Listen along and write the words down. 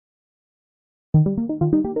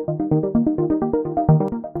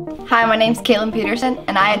Hi, my name's Kaitlyn Peterson,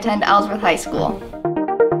 and I attend Ellsworth High School.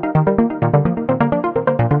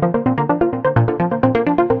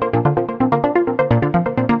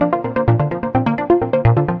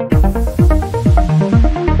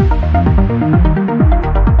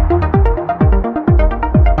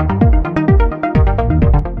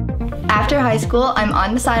 After high school, I'm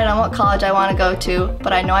undecided on what college I want to go to,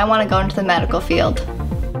 but I know I want to go into the medical field.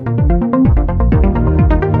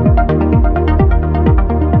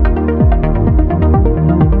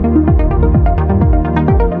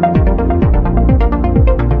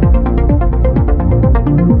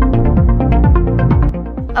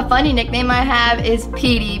 A funny nickname I have is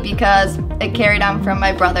Petey because it carried on from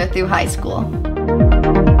my brother through high school.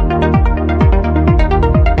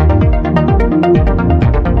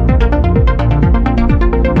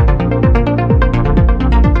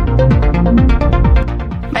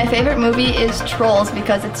 My favorite movie is Trolls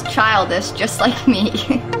because it's childish, just like me.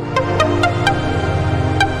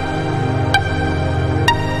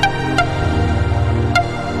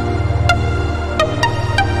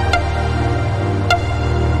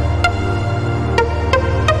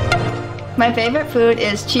 My favorite food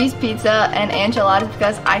is cheese pizza and enchiladas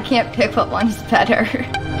because I can't pick what one's better.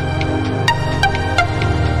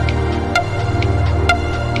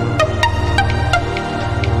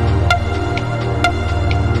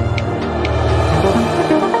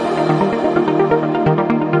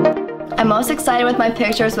 I'm most excited with my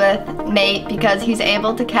pictures with Nate because he's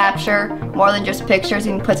able to capture more than just pictures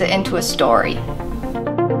and puts it into a story.